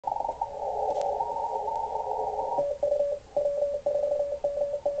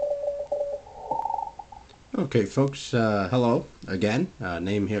Okay, folks, hello again.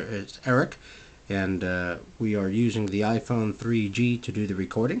 Name here is Eric, and we are using the iPhone 3G to do the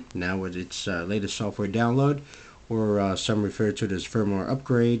recording. Now with its latest software download, or some refer to it as firmware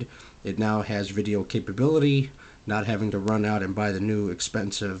upgrade, it now has video capability, not having to run out and buy the new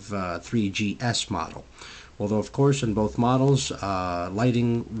expensive 3GS model. Although, of course, in both models,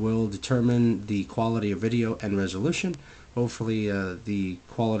 lighting will determine the quality of video and resolution. Hopefully, the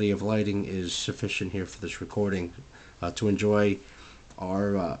quality of lighting is sufficient here for this recording to enjoy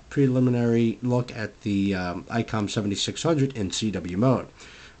our preliminary look at the Icom 7600 in CW mode.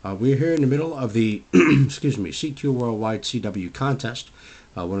 We're here in the middle of the excuse me, CQ Worldwide CW contest,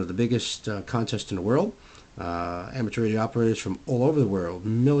 one of the biggest contests in the world. Amateur radio operators from all over the world,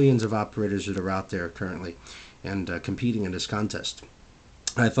 millions of operators that are out there currently and competing in this contest.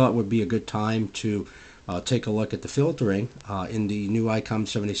 I thought it would be a good time to take a look at the filtering in the new Icom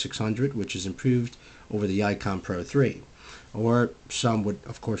 7600, which is improved over the Icom Pro 3. Or some would,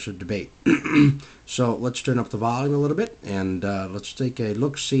 of course, debate. So let's turn up the volume a little bit and let's take a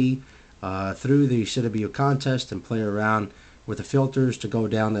look-see through the CW contest and play around with the filters to go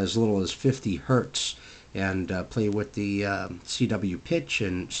down as little as 50 hertz and play with the CW pitch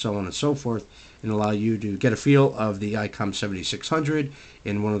and so on and so forth, and allow you to get a feel of the Icom 7600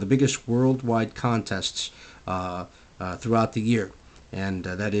 in one of the biggest worldwide contests throughout the year, and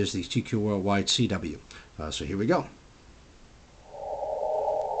that is the CQ Worldwide CW. So here we go.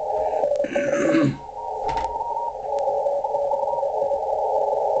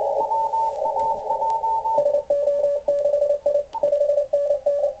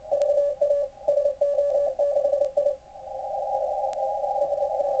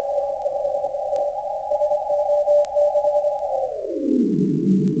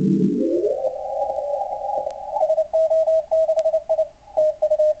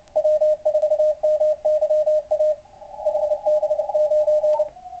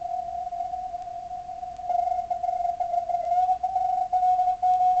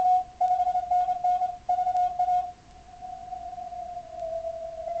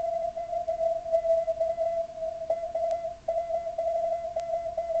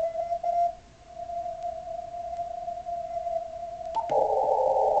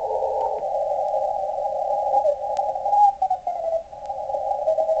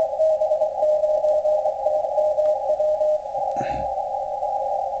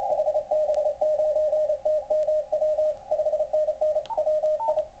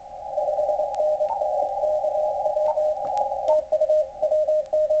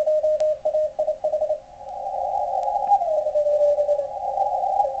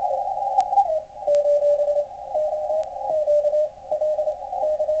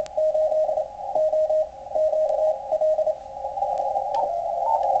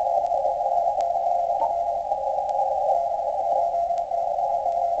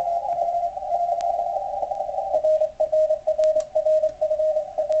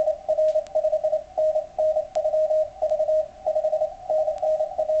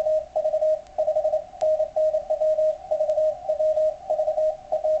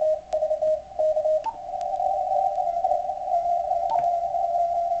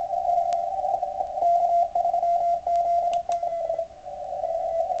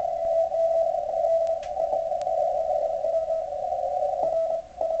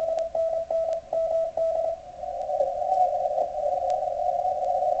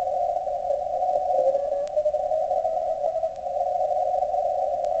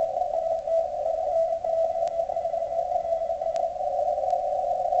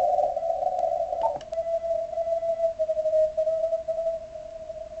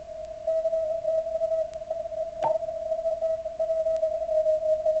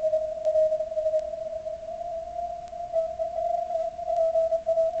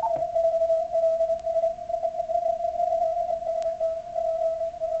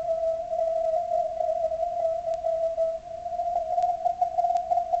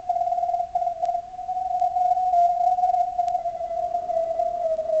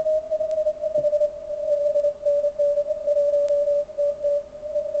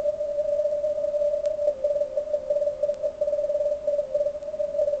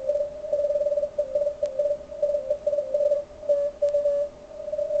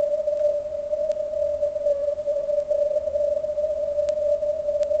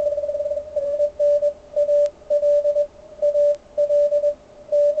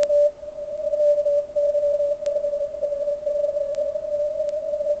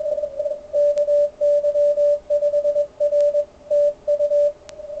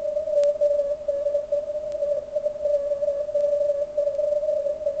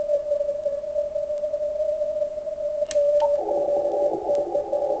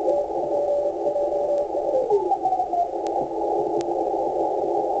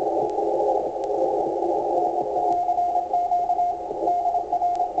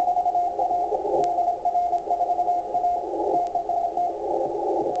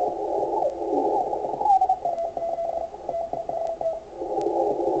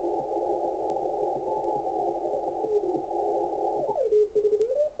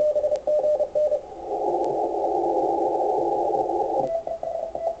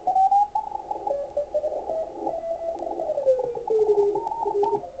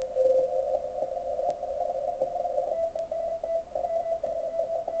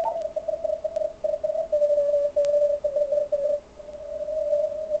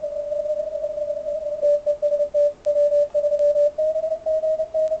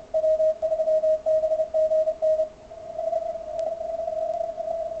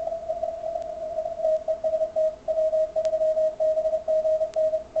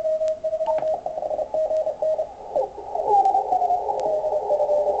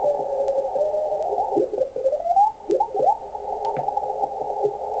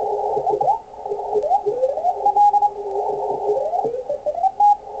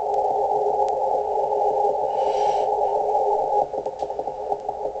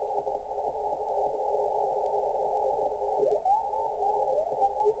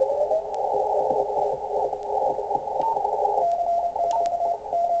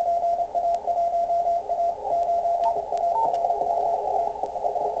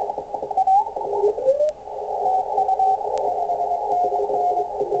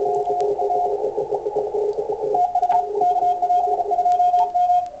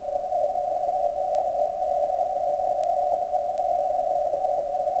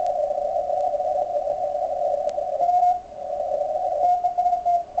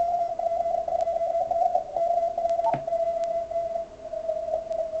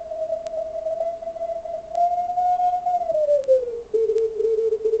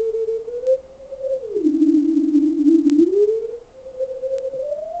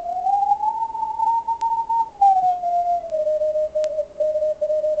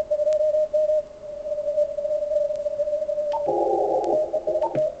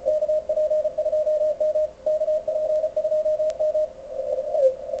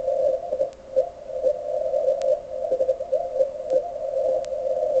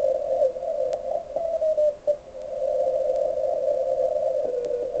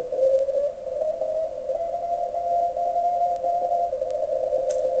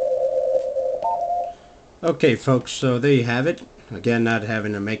 Okay, folks, so there you have it. Again, not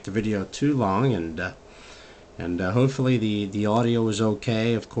having to make the video too long, and hopefully the audio is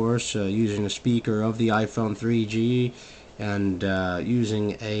okay. Of course, using a speaker of the iPhone 3G and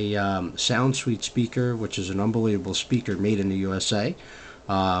using a SoundSuite speaker, which is an unbelievable speaker made in the USA.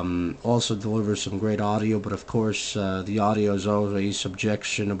 Also delivers some great audio, but of course the audio is always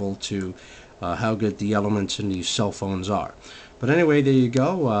objectionable to how good the elements in these cell phones are. But anyway, there you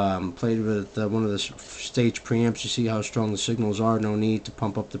go. Played with one of the stage preamps. You see how strong the signals are. No need to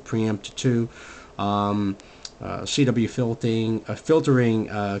pump up the preamp to 2. CW filtering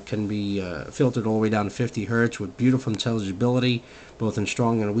can be filtered all the way down to 50 hertz with beautiful intelligibility, both in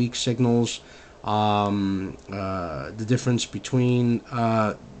strong and weak signals. The difference between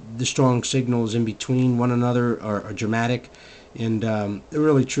the strong signals in between one another are dramatic, and it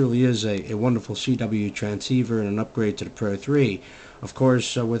really truly is a wonderful CW transceiver and an upgrade to the Pro 3. Of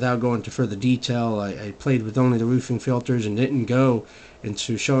course, without going into further detail, I played with only the roofing filters and didn't go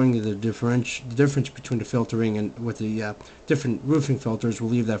into showing you the difference between the filtering and with the different roofing filters. We'll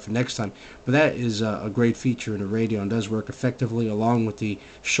leave that for next time. But that is a great feature in the radio and does work effectively along with the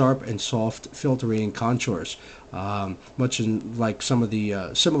sharp and soft filtering and contours. Much like some of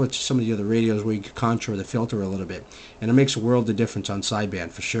the similar to some of the other radios where you can contour the filter a little bit, and it makes a world of difference on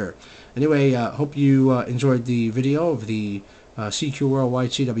sideband for sure. Anyway, hope you enjoyed the video of the CQWW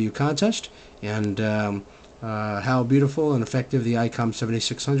CW contest, and how beautiful and effective the Icom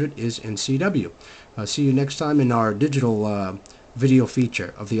 7600 is in CW. See you next time in our digital video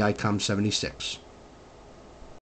feature of the Icom 76.